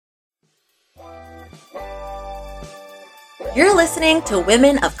You're listening to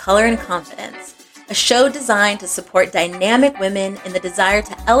Women of Color and Confidence, a show designed to support dynamic women in the desire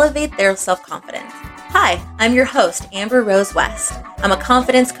to elevate their self-confidence. Hi, I'm your host, Amber Rose West. I'm a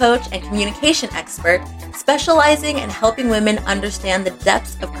confidence coach and communication expert specializing in helping women understand the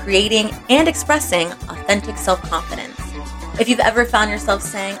depths of creating and expressing authentic self-confidence. If you've ever found yourself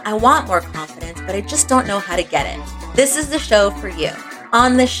saying, I want more confidence, but I just don't know how to get it, this is the show for you.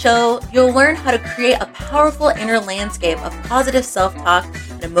 On this show, you'll learn how to create a powerful inner landscape of positive self-talk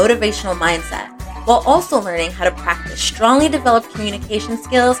and a motivational mindset, while also learning how to practice strongly developed communication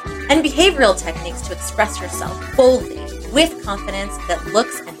skills and behavioral techniques to express yourself boldly with confidence that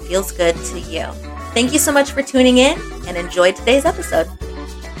looks and feels good to you. Thank you so much for tuning in and enjoy today's episode.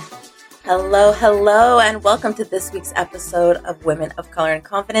 Hello, and welcome to this week's episode of Women of Color and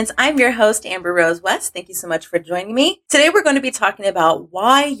Confidence. I'm your host, Amber Rose West. Thank you so much for joining me. Today, we're going to be talking about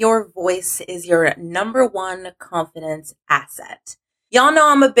why your voice is your number one confidence asset. Y'all know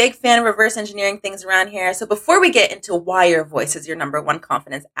I'm a big fan of reverse engineering things around here. So before we get into why your voice is your number one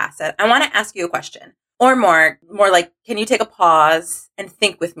confidence asset, I want to ask you a question. Or more like, can you take a pause and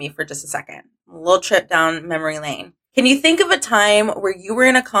think with me for just a second? A little trip down memory lane. Can you think of a time where you were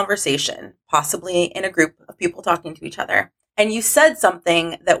in a conversation, possibly in a group of people talking to each other, and you said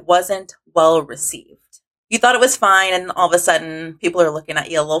something that wasn't well received? You thought it was fine, and all of a sudden, people are looking at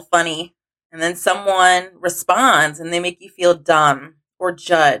you a little funny, and then someone responds, and they make you feel dumb or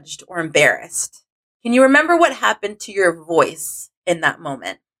judged or embarrassed. Can you remember what happened to your voice in that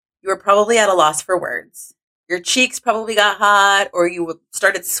moment? You were probably at a loss for words. Your cheeks probably got hot, or you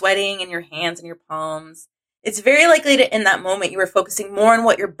started sweating in your hands and your palms. It's very likely that in that moment you were focusing more on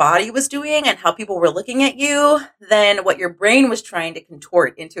what your body was doing and how people were looking at you than what your brain was trying to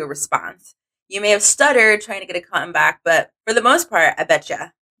contort into a response. You may have stuttered trying to get a comeback, but for the most part, I bet you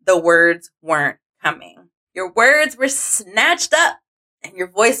the words weren't coming. Your words were snatched up and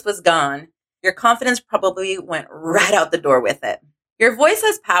your voice was gone. Your confidence probably went right out the door with it. Your voice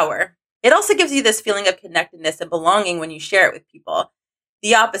has power. It also gives you this feeling of connectedness and belonging when you share it with people.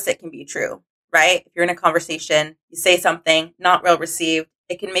 The opposite can be true. Right? If you're in a conversation, you say something not well received,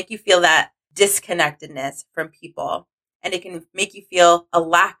 it can make you feel that disconnectedness from people. And it can make you feel a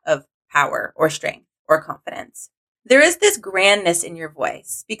lack of power or strength or confidence. There is this grandness in your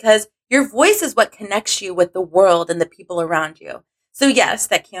voice because your voice is what connects you with the world and the people around you. So yes,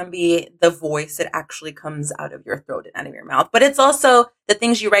 that can be the voice that actually comes out of your throat and out of your mouth, but it's also the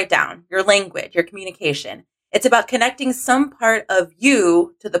things you write down, your language, your communication. It's about connecting some part of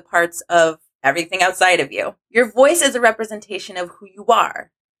you to the parts of everything outside of you. Your voice is a representation of who you are.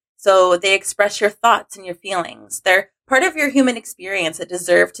 So they express your thoughts and your feelings. They're part of your human experience that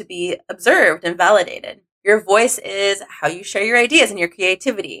deserve to be observed and validated. Your voice is how you share your ideas and your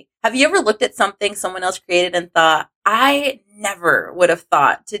creativity. Have you ever looked at something someone else created and thought, I never would have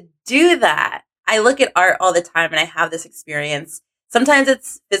thought to do that? I look at art all the time and I have this experience. Sometimes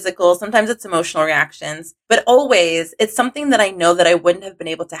it's physical, sometimes it's emotional reactions, but always it's something that I know that I wouldn't have been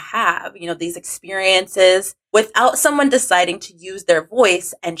able to have, these experiences without someone deciding to use their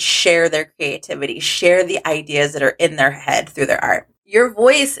voice and share their creativity, share the ideas that are in their head through their art. Your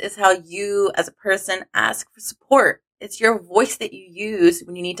voice is how you as a person ask for support. It's your voice that you use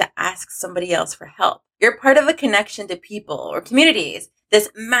when you need to ask somebody else for help. You're part of a connection to people or communities, this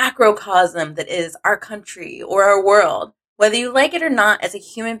macrocosm that is our country or our world. Whether you like it or not, as a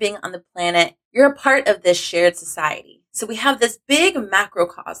human being on the planet, you're a part of this shared society. So we have this big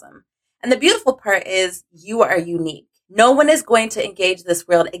macrocosm. And the beautiful part is you are unique. No one is going to engage this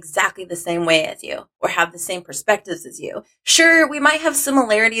world exactly the same way as you or have the same perspectives as you. Sure, we might have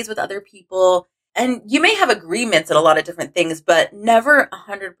similarities with other people, and you may have agreements on a lot of different things, but never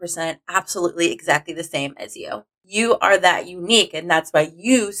 100% absolutely exactly the same as you. You are that unique, and that's why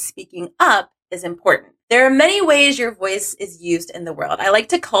you speaking up is important. There are many ways your voice is used in the world. I like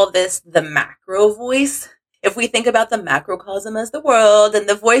to call this the macro voice. If we think about the macrocosm as the world, and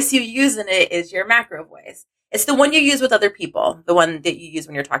the voice you use in it is your macro voice. It's the one you use with other people, the one that you use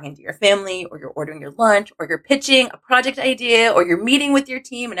when you're talking to your family, or you're ordering your lunch, or you're pitching a project idea, or you're meeting with your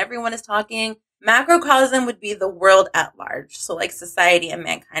team and everyone is talking. Macrocosm would be the world at large. So like society and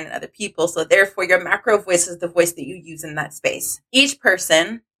mankind and other people. So therefore your macro voice is the voice that you use in that space. Each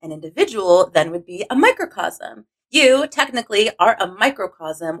person, an individual, then would be a microcosm. You technically are a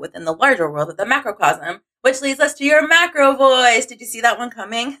microcosm within the larger world of the macrocosm, which leads us to your macro voice. Did you see that one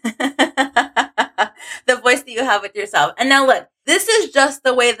coming? The voice that you have with yourself. And now look, this is just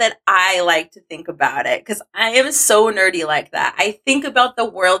the way that I like to think about it because I am so nerdy like that. I think about the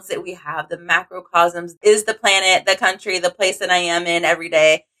worlds that we have. The macrocosms is the planet, the country, the place that I am in every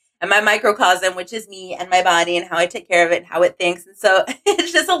day. and my microcosm, which is me and my body and how I take care of it and how it thinks. And so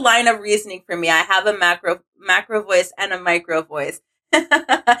it's just a line of reasoning for me. I have a macro voice and a micro voice.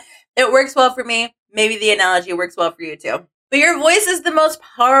 It works well for me. Maybe the analogy works well for you too. But your voice is the most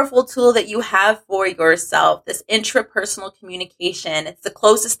powerful tool that you have for yourself. This intrapersonal communication. It's the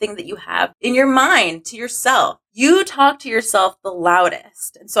closest thing that you have in your mind to yourself. You talk to yourself the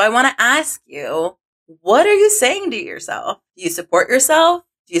loudest. And so I want to ask you, what are you saying to yourself? Do you support yourself?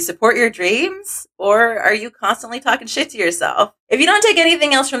 Do you support your dreams? Or are you constantly talking shit to yourself? If you don't take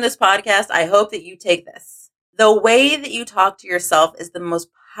anything else from this podcast, I hope that you take this. The way that you talk to yourself is the most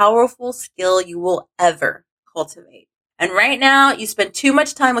powerful skill you will ever cultivate. And right now, you spend too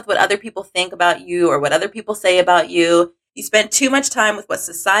much time with what other people think about you or what other people say about you. You spend too much time with what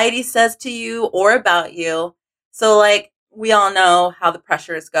society says to you or about you. So we all know how the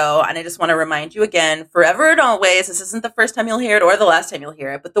pressures go. And I just want to remind you again, forever and always, this isn't the first time you'll hear it or the last time you'll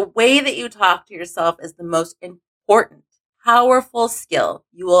hear it, but the way that you talk to yourself is the most important, powerful skill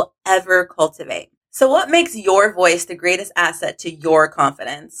you will ever cultivate. So what makes your voice the greatest asset to your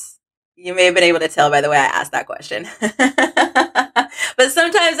confidence? You may have been able to tell by the way I asked that question. But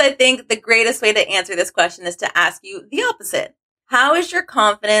sometimes I think the greatest way to answer this question is to ask you the opposite. How is your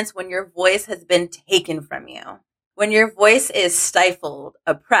confidence when your voice has been taken from you? When your voice is stifled,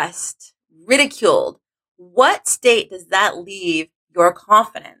 oppressed, ridiculed, what state does that leave your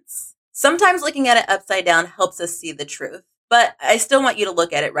confidence? Sometimes looking at it upside down helps us see the truth, but I still want you to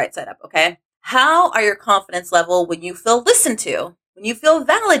look at it right side up, okay? How are your confidence level when you feel listened to, when you feel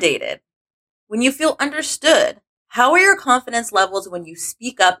validated, when you feel understood? How are your confidence levels when you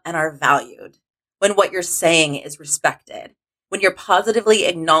speak up and are valued, when what you're saying is respected, when you're positively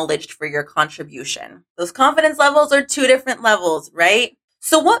acknowledged for your contribution? Those confidence levels are two different levels, right?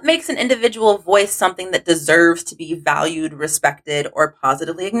 So what makes an individual voice something that deserves to be valued, respected, or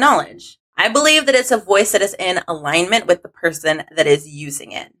positively acknowledged? I believe that it's a voice that is in alignment with the person that is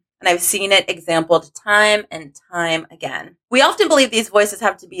using it. And I've seen it exampled time and time again. We often believe these voices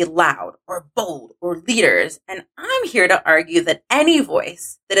have to be loud or bold or leaders. And I'm here to argue that any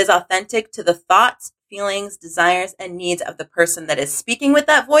voice that is authentic to the thoughts, feelings, desires, and needs of the person that is speaking with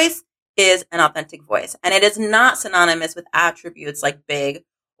that voice is an authentic voice. And it is not synonymous with attributes like big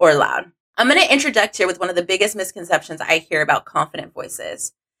or loud. I'm going to interject here with one of the biggest misconceptions I hear about confident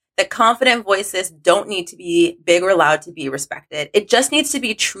voices. That confident voices don't need to be big or loud to be respected. It just needs to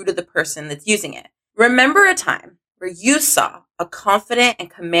be true to the person that's using it. Remember a time where you saw a confident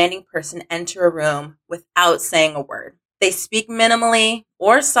and commanding person enter a room without saying a word. They speak minimally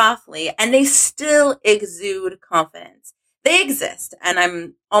or softly, and they still exude confidence. They exist, and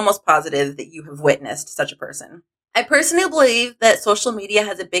I'm almost positive that you have witnessed such a person. I personally believe that social media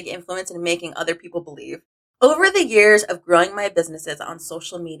has a big influence in making other people believe. Over the years of growing my businesses on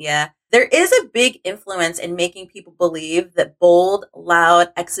social media, there is a big influence in making people believe that bold,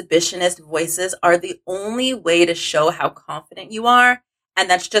 loud, exhibitionist voices are the only way to show how confident you are. And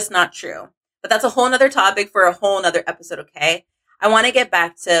that's just not true. But that's a whole nother topic for a whole nother episode, okay? I want to get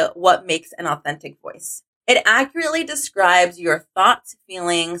back to what makes an authentic voice. It accurately describes your thoughts,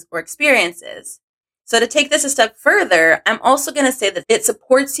 feelings, or experiences. So to take this a step further, I'm also going to say that it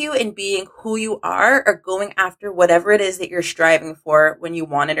supports you in being who you are or going after whatever it is that you're striving for when you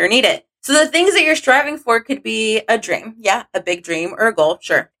want it or need it. So the things that you're striving for could be a dream. Yeah, a big dream or a goal.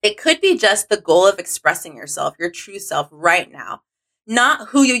 Sure. It could be just the goal of expressing yourself, your true self right now. Not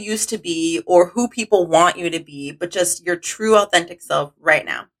who you used to be or who people want you to be, but just your true authentic self right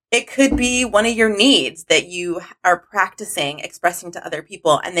now. It could be one of your needs that you are practicing expressing to other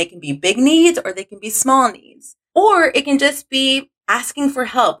people, and they can be big needs or they can be small needs. Or it can just be asking for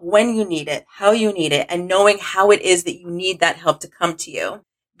help when you need it, how you need it, and knowing how it is that you need that help to come to you.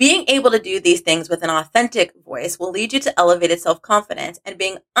 Being able to do these things with an authentic voice will lead you to elevated self-confidence, and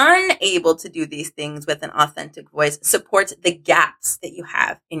being unable to do these things with an authentic voice supports the gaps that you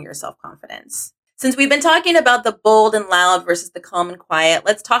have in your self-confidence. Since we've been talking about the bold and loud versus the calm and quiet,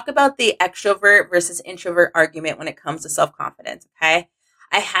 let's talk about the extrovert versus introvert argument when it comes to self-confidence, okay?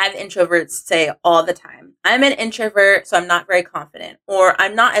 I have introverts say all the time, I'm an introvert, so I'm not very confident, or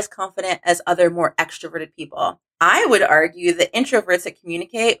I'm not as confident as other more extroverted people. I would argue that introverts that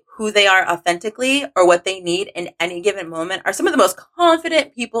communicate who they are authentically or what they need in any given moment are some of the most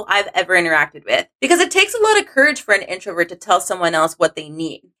confident people I've ever interacted with. Because it takes a lot of courage for an introvert to tell someone else what they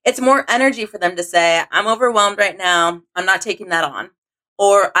need. It's more energy for them to say, I'm overwhelmed right now, I'm not taking that on.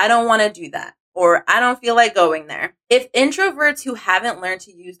 Or I don't want to do that. Or I don't feel like going there. If introverts who haven't learned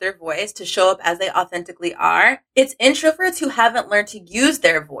to use their voice to show up as they authentically are, it's introverts who haven't learned to use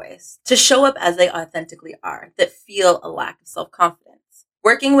their voice to show up as they authentically are that feel a lack of self-confidence.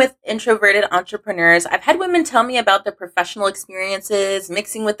 Working with introverted entrepreneurs, I've had women tell me about their professional experiences,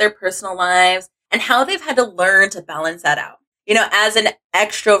 mixing with their personal lives, and how they've had to learn to balance that out. As an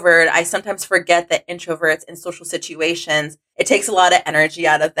extrovert, I sometimes forget that introverts in social situations, it takes a lot of energy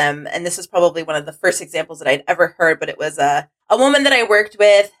out of them. And this is probably one of the first examples that I'd ever heard, but it was a woman that I worked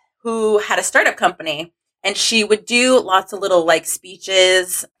with who had a startup company, and she would do lots of little like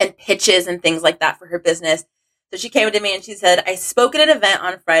speeches and pitches and things like that for her business. So she came to me and she said, I spoke at an event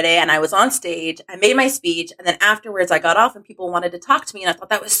on Friday and I was on stage. I made my speech. And then afterwards I got off and people wanted to talk to me. And I thought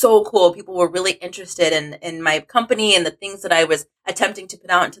that was so cool. People were really interested in my company and the things that I was attempting to put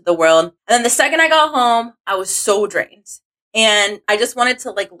out into the world. And then the second I got home, I was so drained. And I just wanted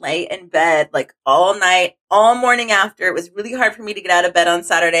to like lay in bed like all night, all morning after. It was really hard for me to get out of bed on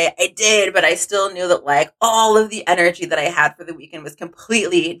Saturday. I did, but I still knew that like all of the energy that I had for the weekend was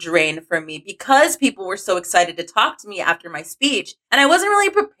completely drained from me because people were so excited to talk to me after my speech. And I wasn't really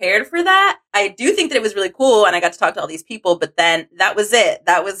prepared for that. I do think that it was really cool and I got to talk to all these people, but then that was it.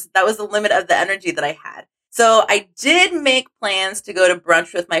 That was the limit of the energy that I had. So I did make plans to go to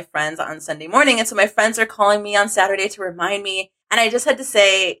brunch with my friends on Sunday morning. And so my friends are calling me on Saturday to remind me. And I just had to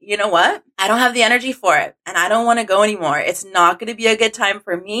say, you know what? I don't have the energy for it. And I don't want to go anymore. It's not going to be a good time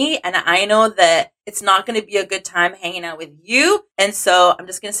for me. And I know that it's not going to be a good time hanging out with you. And so I'm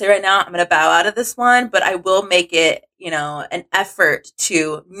just going to say right now, I'm going to bow out of this one, but I will make it, an effort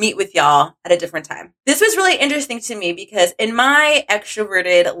to meet with y'all at a different time. This was really interesting to me because in my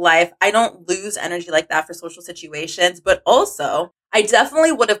extroverted life, I don't lose energy like that for social situations, but also I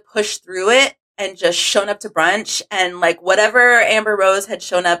definitely would have pushed through it and just shown up to brunch and like whatever Amber Rose had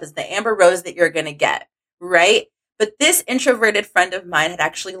shown up is the Amber Rose that you're going to get, right? But this introverted friend of mine had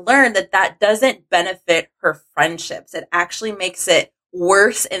actually learned that that doesn't benefit her friendships. It actually makes it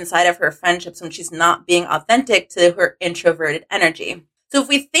worse inside of her friendships when she's not being authentic to her introverted energy. So if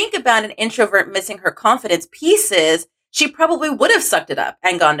we think about an introvert missing her confidence pieces, she probably would have sucked it up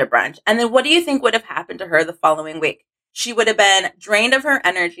and gone to brunch. And then what do you think would have happened to her the following week? She would have been drained of her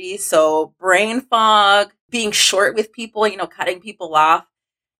energy. So brain fog, being short with people, cutting people off,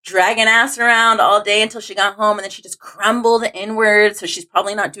 dragging ass around all day until she got home. And then she just crumbled inward. So she's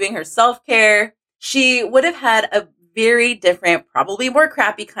probably not doing her self-care. She would have had a very different, probably more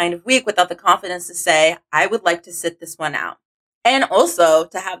crappy kind of week without the confidence to say, I would like to sit this one out. And also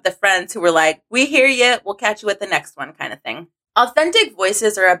to have the friends who were like, we hear you, we'll catch you at the next one kind of thing. Authentic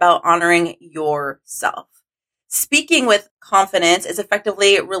voices are about honoring yourself. Speaking with confidence is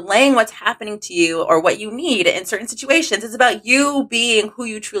effectively relaying what's happening to you or what you need in certain situations. It's about you being who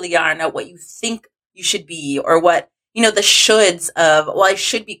you truly are, not what you think you should be or what, the shoulds of, well, I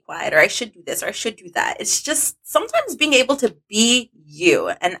should be quiet or I should do this or I should do that. It's just sometimes being able to be you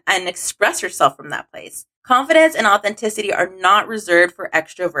and express yourself from that place. Confidence and authenticity are not reserved for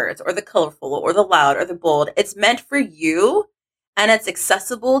extroverts or the colorful or the loud or the bold. It's meant for you and it's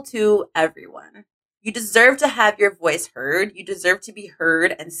accessible to everyone. You deserve to have your voice heard. You deserve to be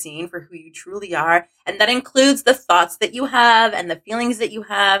heard and seen for who you truly are. And that includes the thoughts that you have and the feelings that you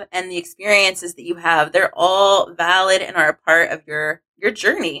have and the experiences that you have. They're all valid and are a part of your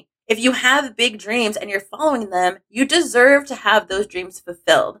journey. If you have big dreams and you're following them, you deserve to have those dreams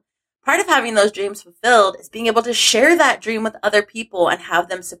fulfilled. Part of having those dreams fulfilled is being able to share that dream with other people and have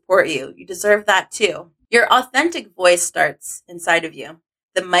them support you. You deserve that too. Your authentic voice starts inside of you.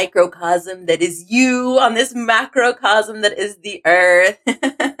 The microcosm that is you on this macrocosm that is the earth.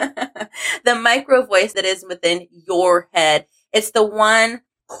 The micro voice that is within your head. It's the one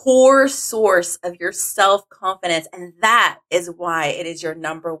core source of your self-confidence. And that is why it is your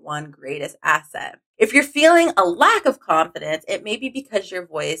number one greatest asset. If you're feeling a lack of confidence, it may be because your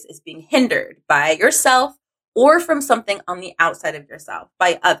voice is being hindered by yourself or from something on the outside of yourself,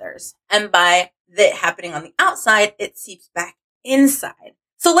 by others. And by it happening on the outside, it seeps back inside.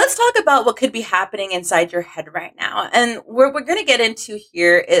 So let's talk about what could be happening inside your head right now. And what we're going to get into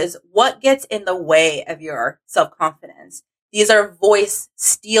here is what gets in the way of your self-confidence. These are voice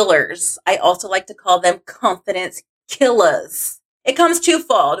stealers. I also like to call them confidence killers. It comes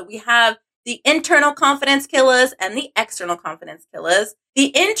twofold. We have the internal confidence killers and the external confidence killers.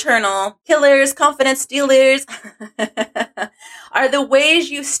 The internal killers, confidence stealers, are the ways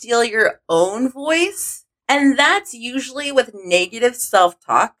you steal your own voice. And that's usually with negative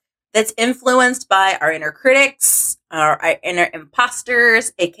self-talk that's influenced by our inner critics, our inner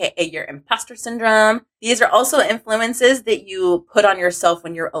imposters, aka your imposter syndrome. These are also influences that you put on yourself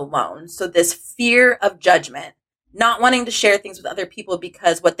when you're alone. So this fear of judgment, not wanting to share things with other people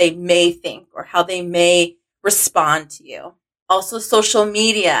because what they may think or how they may respond to you. Also social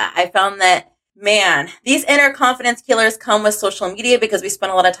media. I found that Man, these inner confidence killers come with social media because we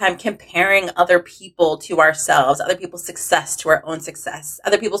spend a lot of time comparing other people to ourselves, other people's success to our own success,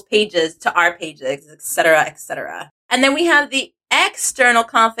 other people's pages to our pages, etc., etc. And then we have the external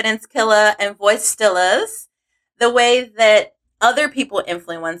confidence killer and voice stillers, the way that other people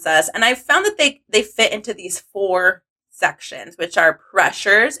influence us. And I've found that they fit into these 4 sections, which are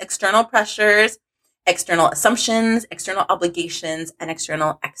pressures, external assumptions, external obligations, and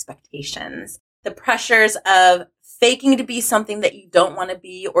external expectations. The pressures of faking to be something that you don't want to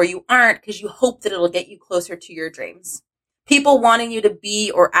be or you aren't because you hope that it'll get you closer to your dreams. People wanting you to be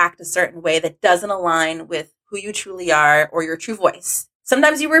or act a certain way that doesn't align with who you truly are or your true voice.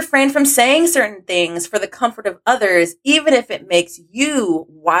 Sometimes you refrain from saying certain things for the comfort of others, even if it makes you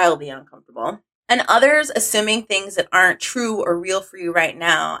wildly uncomfortable. And others assuming things that aren't true or real for you right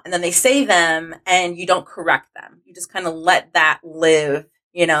now. And then they say them and you don't correct them. You just kind of let that live,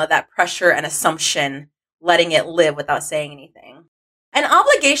 that pressure and assumption, letting it live without saying anything. And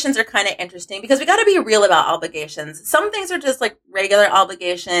obligations are kind of interesting because we got to be real about obligations. Some things are just like regular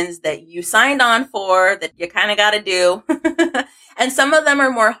obligations that you signed on for that you kind of got to do. And some of them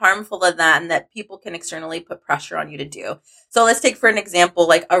are more harmful than that and that people can externally put pressure on you to do. So let's take for an example,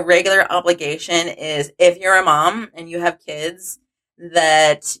 like a regular obligation is if you're a mom and you have kids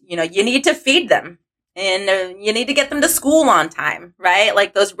that, you need to feed them and you need to get them to school on time, right?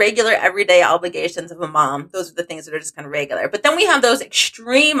 Like those regular everyday obligations of a mom. Those are the things that are just kind of regular. But then we have those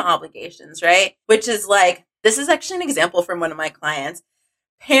extreme obligations, right? Which is like, this is actually an example from one of my clients.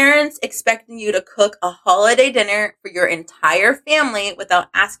 Parents expecting you to cook a holiday dinner for your entire family without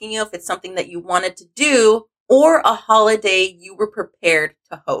asking you if it's something that you wanted to do or a holiday you were prepared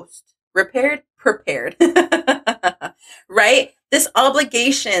to host. Prepared. Right? This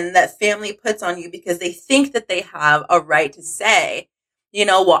obligation that family puts on you because they think that they have a right to say,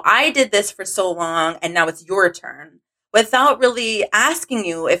 well, I did this for so long and now it's your turn, without really asking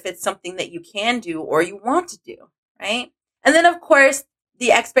you if it's something that you can do or you want to do, right? And then, of course,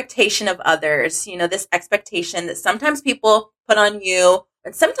 the expectation of others, this expectation that sometimes people put on you,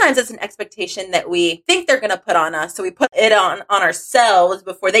 and sometimes it's an expectation that we think they're going to put on us. So we put it on ourselves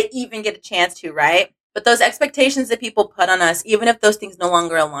before they even get a chance to, right? But those expectations that people put on us, even if those things no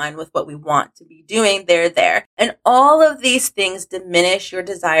longer align with what we want to be doing, they're there. And all of these things diminish your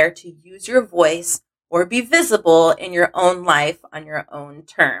desire to use your voice or be visible in your own life on your own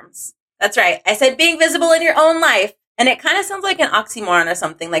terms. That's right. I said being visible in your own life. And it kind of sounds like an oxymoron or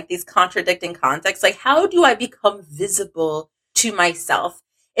something, like these contradicting contexts. Like, how do I become visible to myself?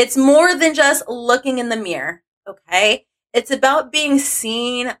 It's more than just looking in the mirror, okay? It's about being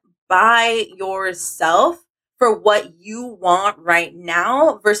seen by yourself for what you want right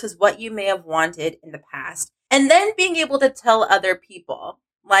now versus what you may have wanted in the past. And then being able to tell other people,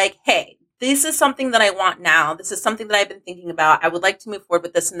 like, hey, this is something that I want now. This is something that I've been thinking about. I would like to move forward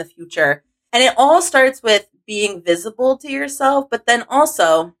with this in the future. And it all starts with being visible to yourself, but then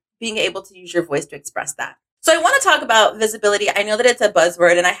also being able to use your voice to express that. So I want to talk about visibility. I know that it's a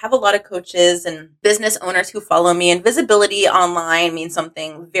buzzword and I have a lot of coaches and business owners who follow me, and visibility online means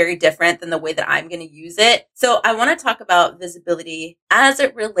something very different than the way that I'm going to use it. So I want to talk about visibility as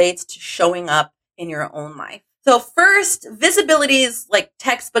it relates to showing up in your own life. So first, visibility's like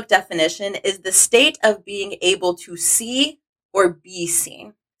textbook definition is the state of being able to see or be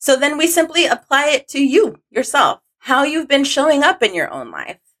seen. So then we simply apply it to you, yourself, how you've been showing up in your own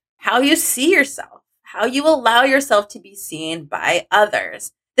life, how you see yourself, how you allow yourself to be seen by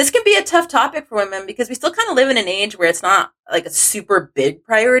others. This can be a tough topic for women because we still kind of live in an age where it's not like a super big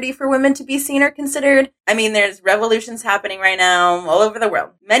priority for women to be seen or considered. I mean, there's revolutions happening right now all over the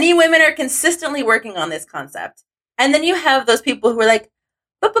world. Many women are consistently working on this concept. And then you have those people who are like,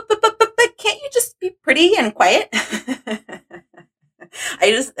 but can't you just be pretty and quiet?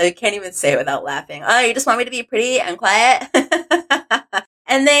 I can't even say it without laughing. Oh, you just want me to be pretty and quiet?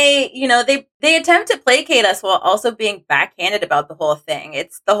 And they attempt to placate us while also being backhanded about the whole thing.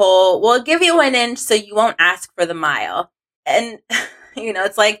 It's the whole, we'll give you an inch so you won't ask for the mile. And,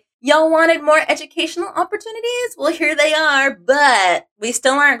 it's like, y'all wanted more educational opportunities? Well, here they are, but we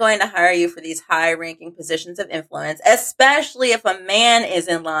still aren't going to hire you for these high-ranking positions of influence, especially if a man is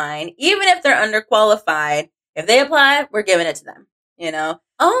in line, even if they're underqualified. If they apply, we're giving it to them.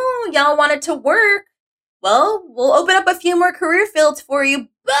 Oh, y'all wanted to work. Well, we'll open up a few more career fields for you,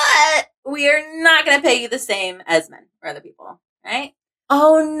 but we are not going to pay you the same as men or other people, right?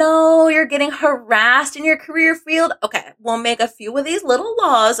 Oh no, you're getting harassed in your career field. Okay, we'll make a few of these little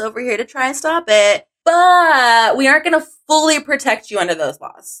laws over here to try and stop it, but we aren't going to fully protect you under those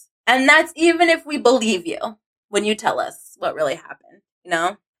laws. And that's even if we believe you when you tell us what really happened,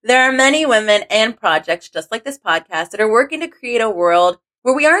 There are many women and projects just like this podcast that are working to create a world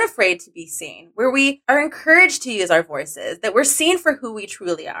where we aren't afraid to be seen, where we are encouraged to use our voices, that we're seen for who we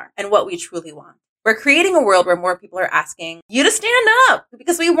truly are and what we truly want. We're creating a world where more people are asking you to stand up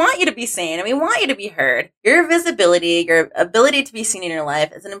because we want you to be seen and we want you to be heard. Your visibility, your ability to be seen in your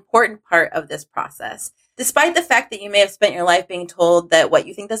life is an important part of this process. Despite the fact that you may have spent your life being told that what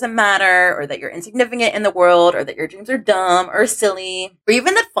you think doesn't matter, or that you're insignificant in the world, or that your dreams are dumb or silly, or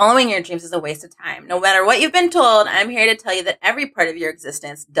even that following your dreams is a waste of time. No matter what you've been told, I'm here to tell you that every part of your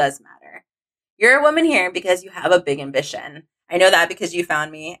existence does matter. You're a woman here because you have a big ambition. I know that because you found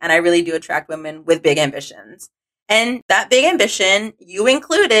me, and I really do attract women with big ambitions. And that big ambition, you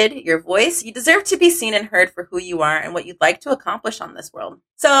included, your voice, you deserve to be seen and heard for who you are and what you'd like to accomplish on this world.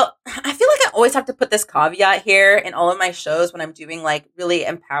 So I feel like I always have to put this caveat here in all of my shows when I'm doing like really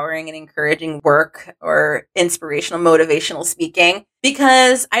empowering and encouraging work or inspirational, motivational speaking,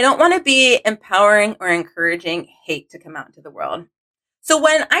 because I don't want to be empowering or encouraging hate to come out into the world. So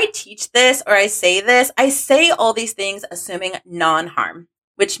when I teach this or I say all these things assuming non-harm,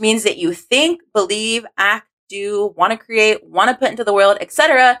 which means that you think, believe, act, do, want to create, want to put into the world,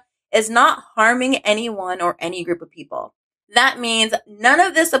 etc., is not harming anyone or any group of people. That means none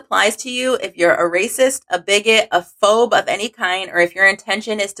of this applies to you if you're a racist, a bigot, a phobe of any kind, or if your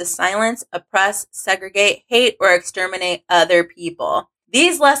intention is to silence, oppress, segregate, hate, or exterminate other people.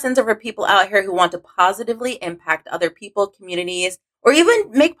 These lessons are for people out here who want to positively impact other people, communities, or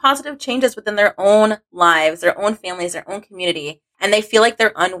even make positive changes within their own lives, their own families, their own community. And they feel like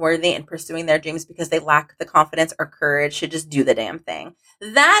they're unworthy in pursuing their dreams because they lack the confidence or courage to just do the damn thing.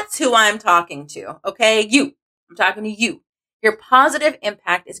 That's who I'm talking to, okay? You. I'm talking to you. Your positive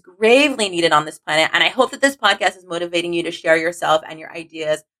impact is gravely needed on this planet, and I hope that this podcast is motivating you to share yourself and your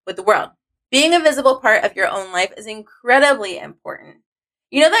ideas with the world. Being a visible part of your own life is incredibly important.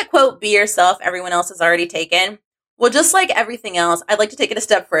 You know that quote, be yourself, everyone else has already taken? Well, just like everything else, I'd like to take it a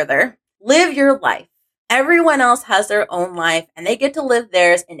step further. Live your life. Everyone else has their own life, and they get to live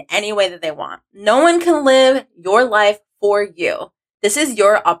theirs in any way that they want. No one can live your life for you. This is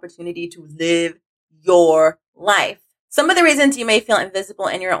your opportunity to live your life. Some of the reasons you may feel invisible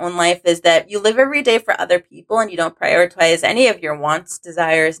in your own life is that you live every day for other people and you don't prioritize any of your wants,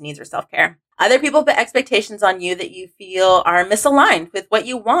 desires, needs, or self-care. Other people put expectations on you that you feel are misaligned with what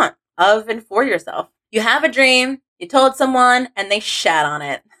you want of and for yourself. You have a dream, you told someone, and they shat on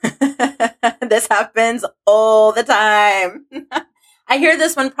it. This happens all the time. I hear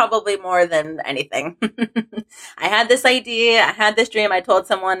this one probably more than anything. I had this idea, I had this dream, I told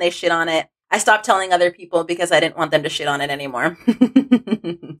someone, they shit on it. I stopped telling other people because I didn't want them to shit on it anymore.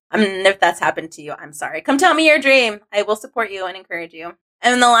 I mean, if that's happened to you, I'm sorry. Come tell me your dream. I will support you and encourage you.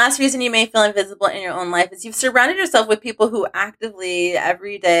 And the last reason you may feel invisible in your own life is you've surrounded yourself with people who actively,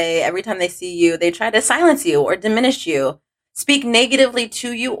 every day, every time they see you, they try to silence you or diminish you, speak negatively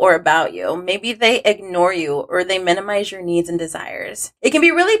to you or about you. Maybe they ignore you or they minimize your needs and desires. It can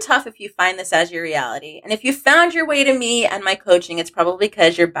be really tough if you find this as your reality. And if you found your way to me and my coaching, it's probably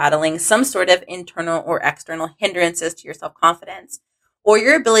because you're battling some sort of internal or external hindrances to your self-confidence or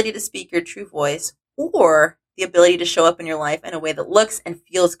your ability to speak your true voice or the ability to show up in your life in a way that looks and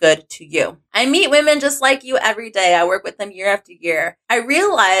feels good to you. I meet women just like you every day. I work with them year after year. I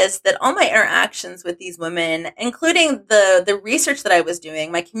realized that all my interactions with these women, including the research that I was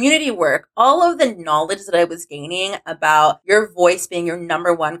doing, my community work, all of the knowledge that I was gaining about your voice being your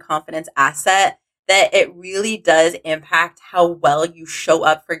number one confidence asset, that it really does impact how well you show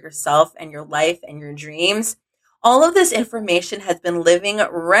up for yourself and your life and your dreams. All of this information has been living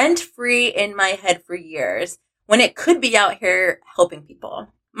rent-free in my head for years when it could be out here helping people.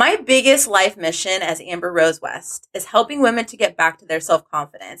 My biggest life mission as Amber Rose West is helping women to get back to their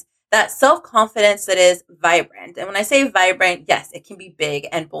self-confidence. That self-confidence that is vibrant. And when I say vibrant, yes, it can be big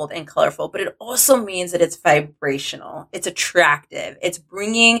and bold and colorful, but it also means that it's vibrational. It's attractive. It's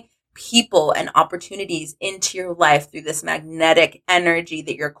bringing people and opportunities into your life through this magnetic energy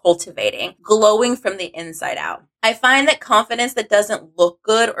that you're cultivating, glowing from the inside out. I find that confidence that doesn't look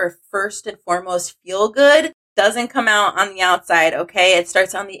good or first and foremost feel good doesn't come out on the outside, okay? It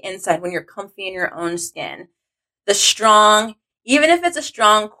starts on the inside when you're comfy in your own skin. The strong, even if it's a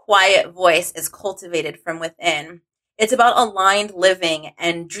strong, quiet voice, is cultivated from within. It's about aligned living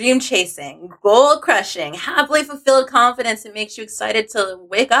and dream chasing, goal crushing, happily fulfilled confidence that makes you excited to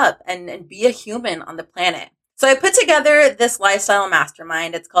wake up and be a human on the planet. So I put together this lifestyle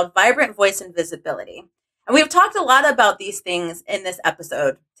mastermind. It's called Vibrant Voice and Visibility. And we've talked a lot about these things in this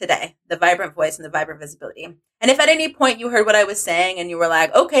episode today, the vibrant voice and the vibrant visibility. And if at any point you heard what I was saying and you were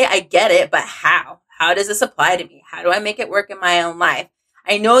like, okay, I get it, but how? How does this apply to me? How do I make it work in my own life?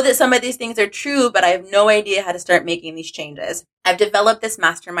 I know that some of these things are true, but I have no idea how to start making these changes. I've developed this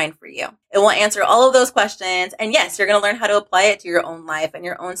mastermind for you. It will answer all of those questions. And yes, you're going to learn how to apply it to your own life and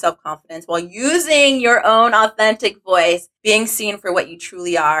your own self-confidence while using your own authentic voice, being seen for what you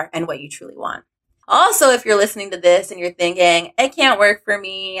truly are and what you truly want. Also, if you're listening to this and you're thinking, it can't work for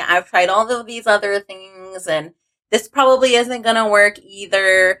me, I've tried all of these other things and this probably isn't going to work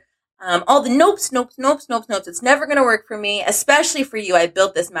either. All the nopes. It's never going to work for me, especially for you. I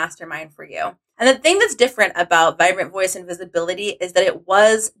built this mastermind for you. And the thing that's different about Vibrant Voice and Visibility is that it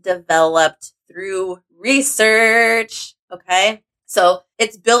was developed through research. Okay. So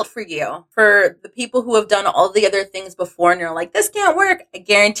it's built for you. For the people who have done all the other things before and you're like, this can't work, I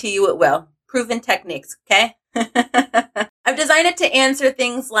guarantee you it will. Proven techniques. Okay. I've designed it to answer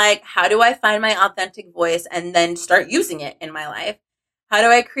things like, how do I find my authentic voice and then start using it in my life? How do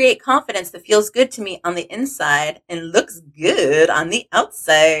I create confidence that feels good to me on the inside and looks good on the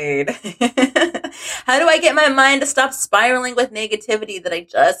outside? How do I get my mind to stop spiraling with negativity that I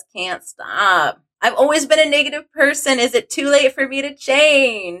just can't stop? I've always been a negative person. Is it too late for me to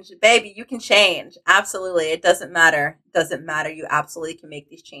change? Baby, you can change. Absolutely. It doesn't matter. It doesn't matter. You absolutely can make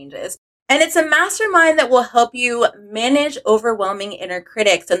these changes. And it's a mastermind that will help you manage overwhelming inner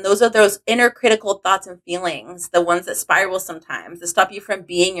critics. And those are those inner critical thoughts and feelings, the ones that spiral sometimes, that stop you from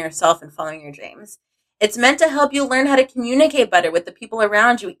being yourself and following your dreams. It's meant to help you learn how to communicate better with the people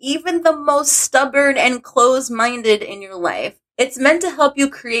around you, even the most stubborn and closed-minded in your life. It's meant to help you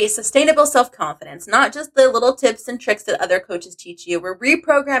create sustainable self-confidence, not just the little tips and tricks that other coaches teach you. We're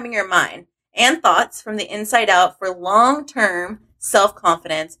reprogramming your mind and thoughts from the inside out for long-term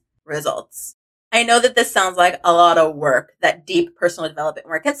self-confidence results. I know that this sounds like a lot of work, that deep personal development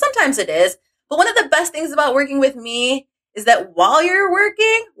work, and sometimes it is, but one of the best things about working with me is that while you're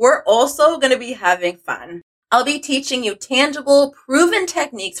working, we're also going to be having fun. I'll be teaching you tangible, proven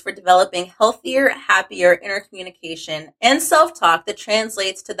techniques for developing healthier, happier inner communication and self-talk that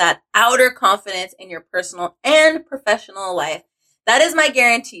translates to that outer confidence in your personal and professional life. That is my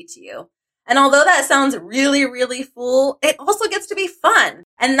guarantee to you. And although that sounds really, really full, it also gets to be fun.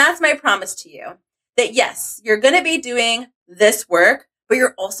 And that's my promise to you. That yes, you're going to be doing this work, but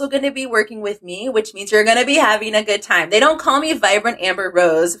you're also going to be working with me, which means you're going to be having a good time. They don't call me Vibrant Amber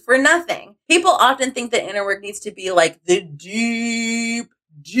Rose for nothing. People often think that inner work needs to be like the deep,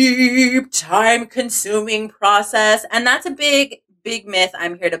 time-consuming process. And that's a big myth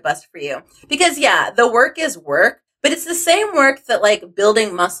I'm here to bust for you. Because yeah, the work is work. But it's the same work that like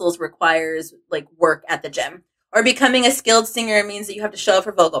building muscles requires like work at the gym, or becoming a skilled singer means that you have to show up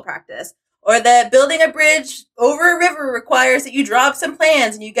for vocal practice, or that building a bridge over a river requires that you draw up some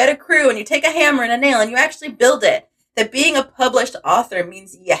plans and you get a crew and you take a hammer and a nail and you actually build it. That being a published author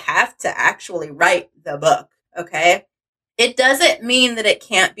means you have to actually write the book. Okay. It doesn't mean that it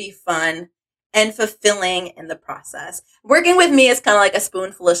can't be fun and fulfilling in the process. Working with me is kind of like a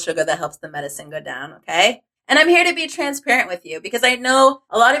spoonful of sugar that helps the medicine go down. Okay. And I'm here to be transparent with you because I know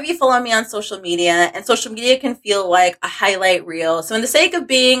a lot of you follow me on social media and social media can feel like a highlight reel. So in the sake of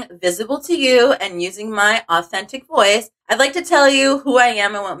being visible to you and using my authentic voice, I'd like to tell you who I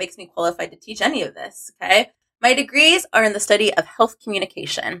am and what makes me qualified to teach any of this, okay? My degrees are in the study of health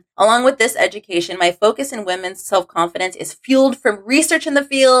communication. Along with this education, my focus in women's self-confidence is fueled from research in the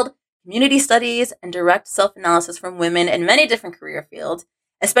field, community studies, and direct self-analysis from women in many different career fields,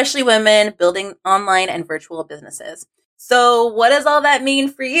 especially women building online and virtual businesses. So what does all that mean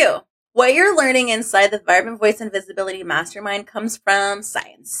for you? What you're learning inside the Vibrant Voice and Visibility Mastermind comes from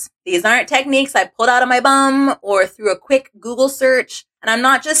science. These aren't techniques I pulled out of my bum or through a quick Google search. And I'm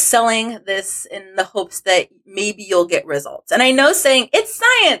not just selling this in the hopes that maybe you'll get results. And I know saying it's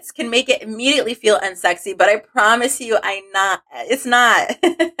science can make it immediately feel unsexy, but I promise you it's not.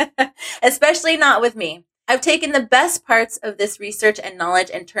 Especially not with me. I've taken the best parts of this research and knowledge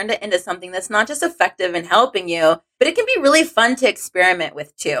and turned it into something that's not just effective in helping you, but it can be really fun to experiment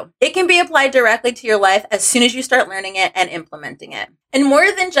with too. It can be applied directly to your life as soon as you start learning it and implementing it. And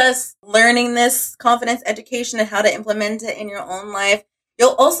more than just learning this confidence education and how to implement it in your own life,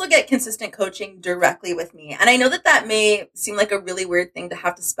 you'll also get consistent coaching directly with me. And I know that may seem like a really weird thing to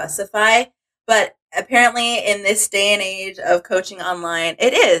have to specify, but apparently in this day and age of coaching online,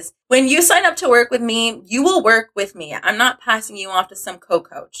 it is. When you sign up to work with me, you will work with me. I'm not passing you off to some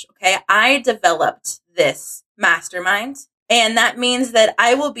co-coach, okay? I developed this mastermind, and that means that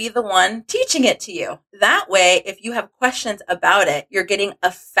I will be the one teaching it to you. That way, if you have questions about it, you're getting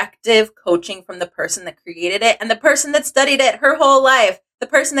effective coaching from the person that created it and the person that studied it her whole life, the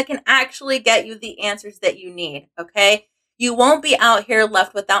person that can actually get you the answers that you need, okay? You won't be out here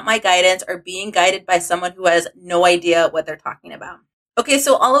left without my guidance or being guided by someone who has no idea what they're talking about. Okay,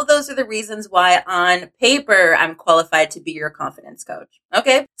 so all of those are the reasons why on paper I'm qualified to be your confidence coach.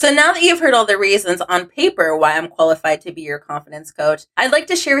 Okay, so now that you've heard all the reasons on paper why I'm qualified to be your confidence coach, I'd like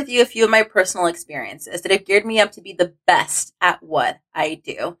to share with you a few of my personal experiences that have geared me up to be the best at what I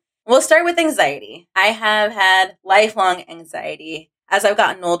do. We'll start with anxiety. I have had lifelong anxiety as I've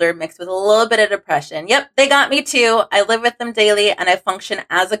gotten older, mixed with a little bit of depression. Yep, they got me too. I live with them daily and I function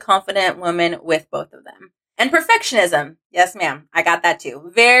as a confident woman with both of them. And perfectionism. Yes, ma'am. I got that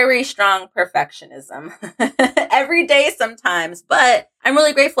too. Very strong perfectionism. Every day sometimes. But I'm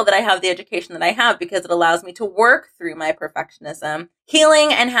really grateful that I have the education that I have because it allows me to work through my perfectionism,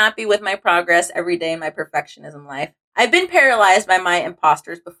 healing and happy with my progress every day in my perfectionism life. I've been paralyzed by my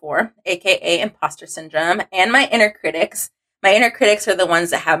imposters before, aka imposter syndrome, and my inner critics. My inner critics are the ones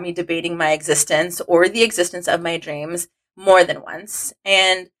that have me debating my existence or the existence of my dreams more than once.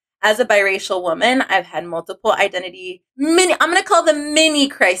 And as a biracial woman, I've had multiple I'm going to call them mini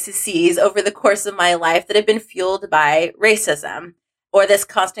crises over the course of my life that have been fueled by racism or this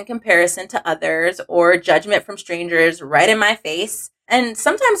constant comparison to others or judgment from strangers right in my face. And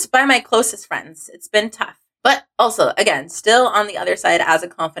sometimes by my closest friends. It's been tough. But also, again, still on the other side as a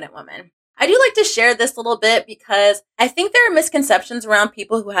confident woman. I do like to share this a little bit because I think there are misconceptions around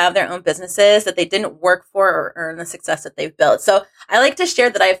people who have their own businesses that they didn't work for or earn the success that they've built. So I like to share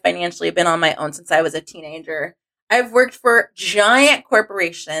that I've financially been on my own since I was a teenager. I've worked for giant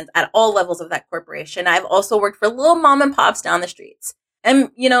corporations at all levels of that corporation. I've also worked for little mom and pops down the streets.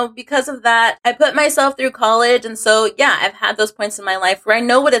 And, because of that, I put myself through college. And so, yeah, I've had those points in my life where I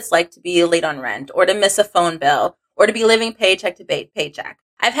know what it's like to be late on rent or to miss a phone bill or to be living paycheck to paycheck.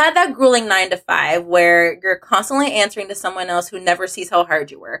 I've had that grueling 9 to 5 where you're constantly answering to someone else who never sees how hard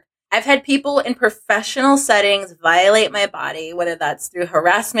you work. I've had people in professional settings violate my body, whether that's through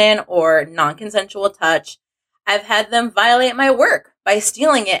harassment or non-consensual touch. I've had them violate my work by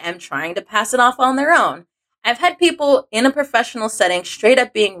stealing it and trying to pass it off on their own. I've had people in a professional setting straight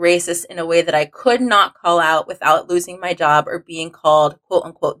up being racist in a way that I could not call out without losing my job or being called, quote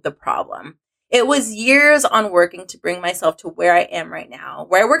unquote, the problem. It was years on working to bring myself to where I am right now,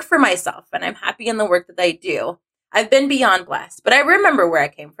 where I work for myself and I'm happy in the work that I do. I've been beyond blessed, but I remember where I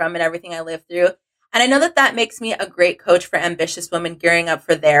came from and everything I lived through. And I know that that makes me a great coach for ambitious women gearing up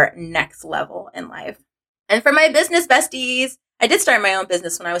for their next level in life. And for my business besties, I did start my own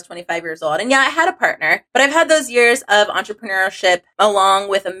business when I was 25 years old. And yeah, I had a partner, but I've had those years of entrepreneurship along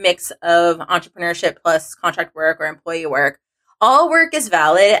with a mix of entrepreneurship plus contract work or employee work. All work is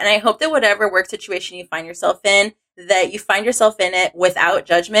valid, and I hope that whatever work situation you find yourself in, that you find yourself in it without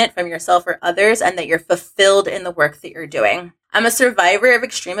judgment from yourself or others, and that you're fulfilled in the work that you're doing. I'm a survivor of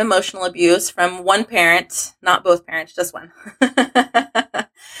extreme emotional abuse from one parent, not both parents, just one.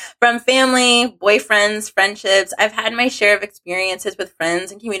 From family, boyfriends, friendships, I've had my share of experiences with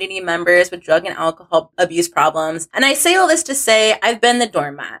friends and community members with drug and alcohol abuse problems. And I say all this to say I've been the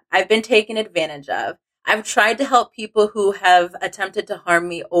doormat. I've been taken advantage of. I've tried to help people who have attempted to harm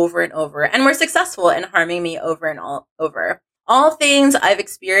me over and over and were successful in harming me over and over. All things I've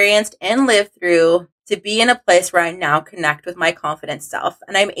experienced and lived through to be in a place where I now connect with my confident self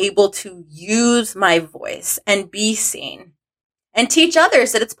and I'm able to use my voice and be seen and teach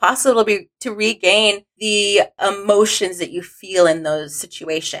others that it's possible to regain the emotions that you feel in those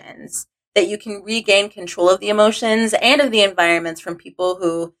situations, that you can regain control of the emotions and of the environments from people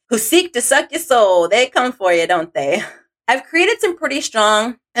who seek to suck your soul. They come for you, don't they? I've created some pretty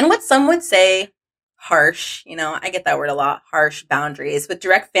strong and what some would say harsh, I get that word a lot, harsh boundaries with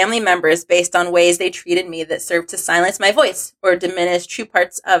direct family members based on ways they treated me that served to silence my voice or diminish true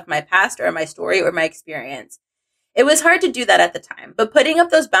parts of my past or my story or my experience. It was hard to do that at the time, but putting up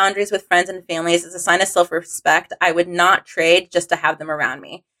those boundaries with friends and families is a sign of self-respect I would not trade just to have them around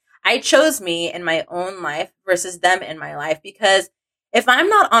me. I chose me in my own life versus them in my life because if I'm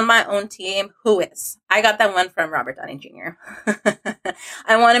not on my own team, who is? I got that one from Robert Downey Jr.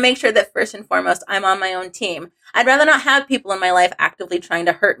 I want to make sure that first and foremost, I'm on my own team. I'd rather not have people in my life actively trying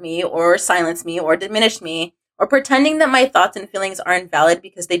to hurt me or silence me or diminish me or pretending that my thoughts and feelings aren't valid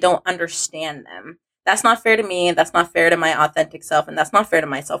because they don't understand them. That's not fair to me. That's not fair to my authentic self. And that's not fair to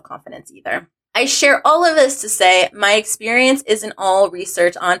my self-confidence either. I share all of this to say my experience isn't all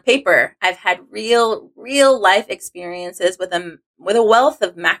research on paper. I've had real life experiences with a wealth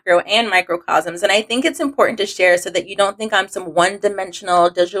of macro and microcosms. And I think it's important to share so that you don't think I'm some one-dimensional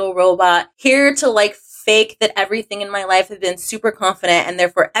digital robot here to fake that everything in my life has been super confident and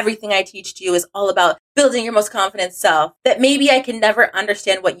therefore everything I teach to you is all about building your most confident self. That maybe I can never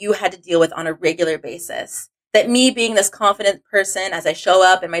understand what you had to deal with on a regular basis. That me being this confident person as I show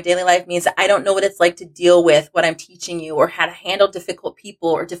up in my daily life means that I don't know what it's like to deal with what I'm teaching you, or how to handle difficult people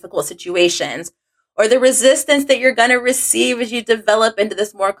or difficult situations, or the resistance that you're going to receive as you develop into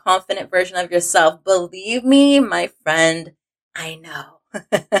this more confident version of yourself. Believe me, my friend, I know.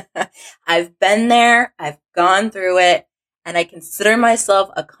 I've been there. I've gone through it. And I consider myself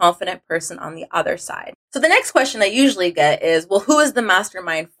a confident person on the other side. So the next question I usually get is, well, who is the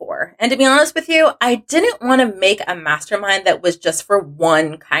mastermind for? And to be honest with you, I didn't want to make a mastermind that was just for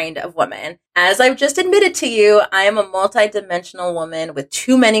one kind of woman. As I've just admitted to you, I am a multidimensional woman with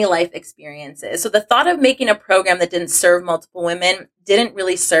too many life experiences. So the thought of making a program that didn't serve multiple women didn't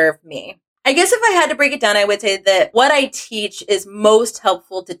really serve me. I guess if I had to break it down, I would say that what I teach is most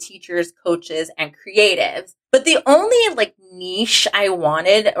helpful to teachers, coaches, and creatives. But the only niche I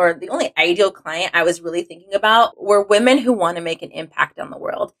wanted, or the only ideal client I was really thinking about, were women who want to make an impact on the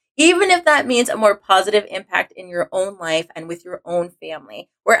world. Even if that means a more positive impact in your own life and with your own family.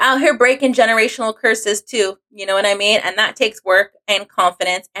 We're out here breaking generational curses too. You know what I mean? And that takes work and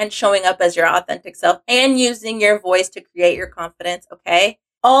confidence and showing up as your authentic self and using your voice to create your confidence. Okay.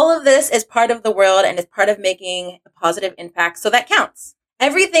 All of this is part of the world and is part of making a positive impact. So that counts.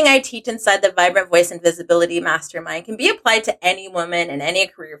 Everything I teach inside the Vibrant Voice and Visibility Mastermind can be applied to any woman in any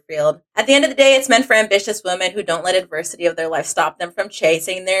career field. At the end of the day, it's meant for ambitious women who don't let adversity of their life stop them from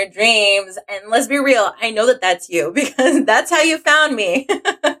chasing their dreams. And let's be real, I know that that's you, because that's how you found me.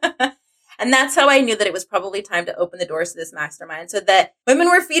 And that's how I knew that it was probably time to open the doors to this mastermind, so that women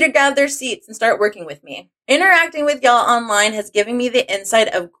were free to grab their seats and start working with me. Interacting with y'all online has given me the insight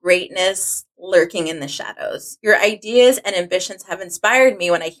of greatness lurking in the shadows. Your ideas and ambitions have inspired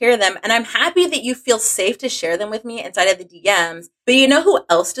me when I hear them, and I'm happy that you feel safe to share them with me inside of the DMs. But you know who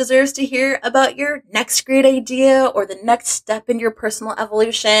else deserves to hear about your next great idea or the next step in your personal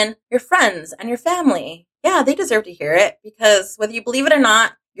evolution? Your friends and your family. Yeah, they deserve to hear it, because whether you believe it or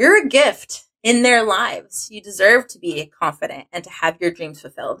not, you're a gift in their lives. You deserve to be confident and to have your dreams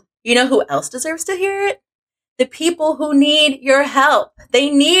fulfilled. You know who else deserves to hear it? The people who need your help. They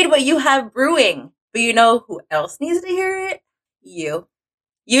need what you have brewing. But you know who else needs to hear it? You.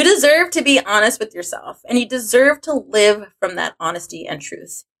 You deserve to be honest with yourself, and you deserve to live from that honesty and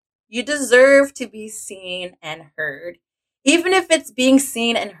truth. You deserve to be seen and heard. Even if it's being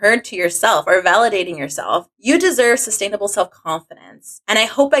seen and heard to yourself or validating yourself, you deserve sustainable self-confidence. And I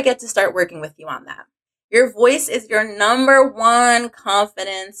hope I get to start working with you on that. Your voice is your number one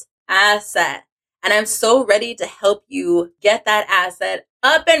confidence asset. And I'm so ready to help you get that asset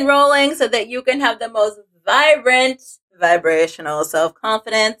up and rolling so that you can have the most vibrant, vibrational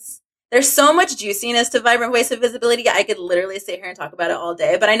self-confidence. There's so much juiciness to Vibrant Voice of Visibility. I could literally sit here and talk about it all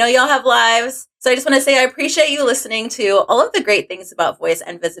day, but I know y'all have lives. So I just want to say I appreciate you listening to all of the great things about voice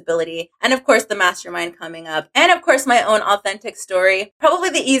and visibility. And of course, the mastermind coming up. And of course, my own authentic story. Probably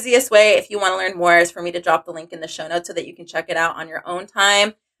the easiest way, if you want to learn more, is for me to drop the link in the show notes so that you can check it out on your own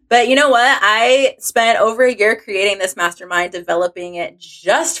time. But you know what? I spent over a year creating this mastermind, developing it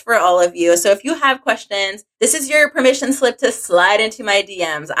just for all of you. So if you have questions, this is your permission slip to slide into my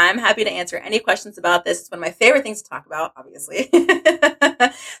DMs. I'm happy to answer any questions about this. It's one of my favorite things to talk about, obviously.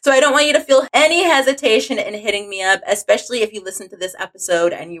 So I don't want you to feel any hesitation in hitting me up, especially if you listened to this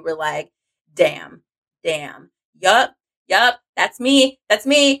episode and you were like, damn, yup, that's me,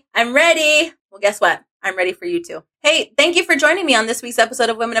 I'm ready. Well, guess what? I'm ready for you too. Hey, thank you for joining me on this week's episode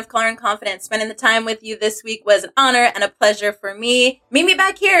of Women of Color and Confidence. Spending the time with you this week was an honor and a pleasure for me. Meet me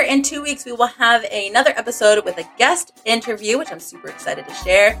back here in 2 weeks. We will have another episode with a guest interview, which I'm super excited to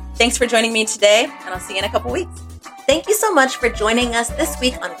share. Thanks for joining me today, and I'll see you in a couple weeks. Thank you so much for joining us this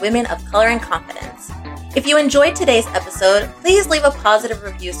week on Women of Color and Confidence. If you enjoyed today's episode, please leave a positive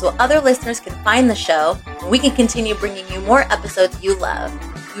review so other listeners can find the show and we can continue bringing you more episodes you love.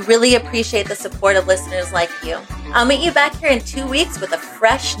 We really appreciate the support of listeners like you. I'll meet you back here in 2 weeks with a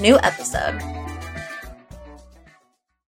fresh new episode.